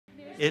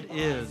It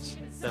is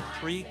the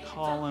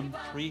three-column,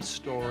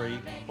 three-story,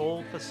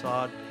 full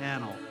facade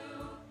panel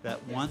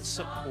that once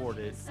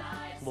supported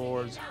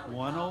floors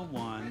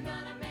 101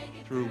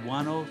 through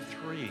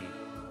 103,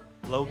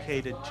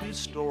 located 2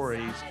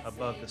 stories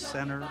above the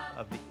center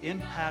of the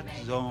impact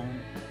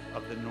zone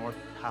of the North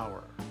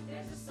Tower.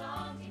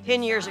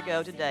 10 years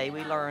ago today,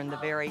 we learned the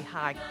very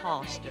high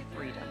cost of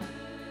freedom.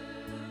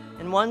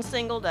 In one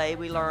single day,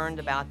 we learned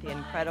about the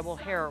incredible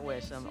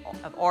heroism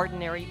of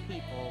ordinary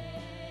people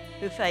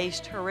who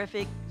faced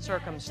horrific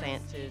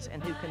circumstances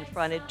and who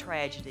confronted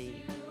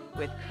tragedy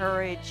with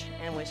courage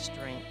and with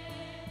strength.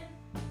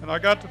 And I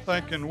got to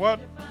thinking, what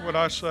would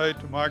I say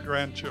to my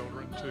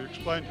grandchildren to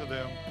explain to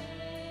them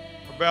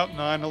about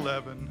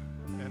 9/11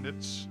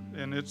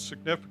 and its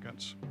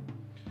significance?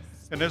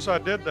 And as I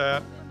did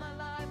that,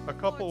 a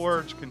couple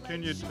words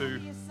continued to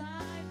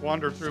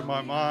wander through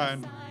my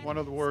mind. One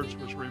of the words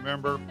was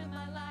remember.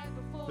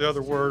 The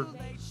other word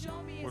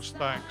was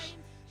thanks.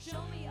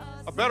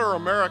 A better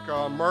America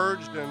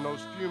emerged in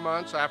those few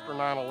months after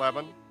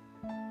 9/11,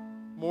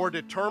 more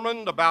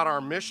determined about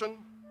our mission,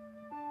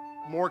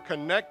 more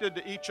connected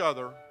to each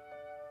other,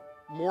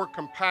 more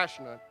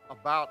compassionate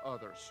about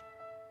others.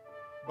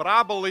 But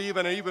I believe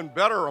an even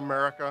better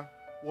America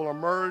will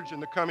emerge in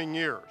the coming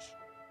years.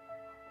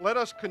 Let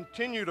us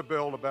continue to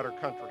build a better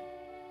country,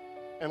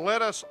 and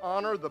let us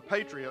honor the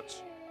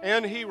patriots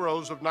and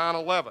heroes of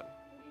 9/11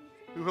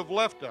 who have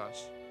left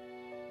us,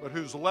 but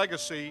whose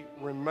legacy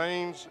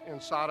remains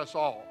inside us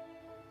all.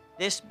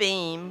 This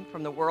beam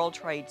from the World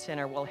Trade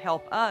Center will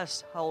help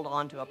us hold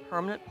on to a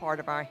permanent part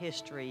of our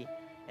history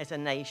as a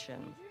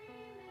nation.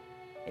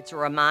 It's a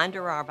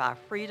reminder of our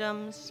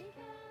freedoms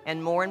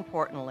and, more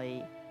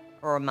importantly,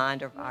 a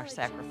reminder of our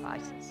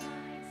sacrifices.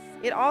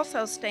 It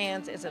also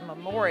stands as a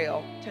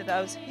memorial to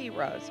those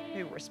heroes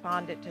who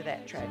responded to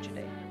that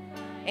tragedy,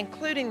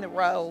 including the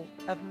role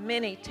of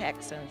many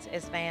Texans,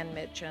 as Van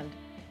mentioned,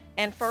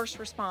 and first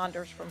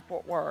responders from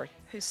Fort Worth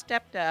who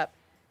stepped up,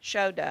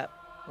 showed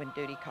up when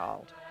duty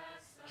called.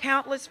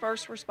 Countless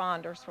first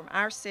responders from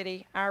our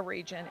city, our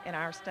region, and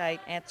our state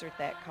answered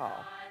that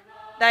call.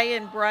 They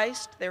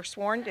embraced their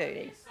sworn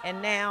duty,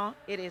 and now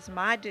it is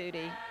my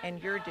duty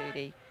and your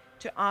duty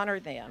to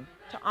honor them,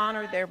 to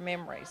honor their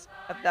memories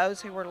of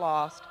those who were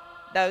lost,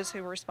 those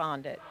who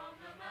responded,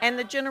 and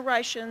the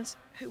generations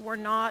who were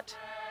not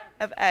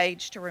of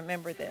age to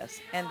remember this,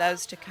 and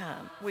those to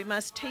come. We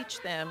must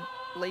teach them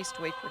lest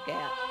we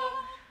forget.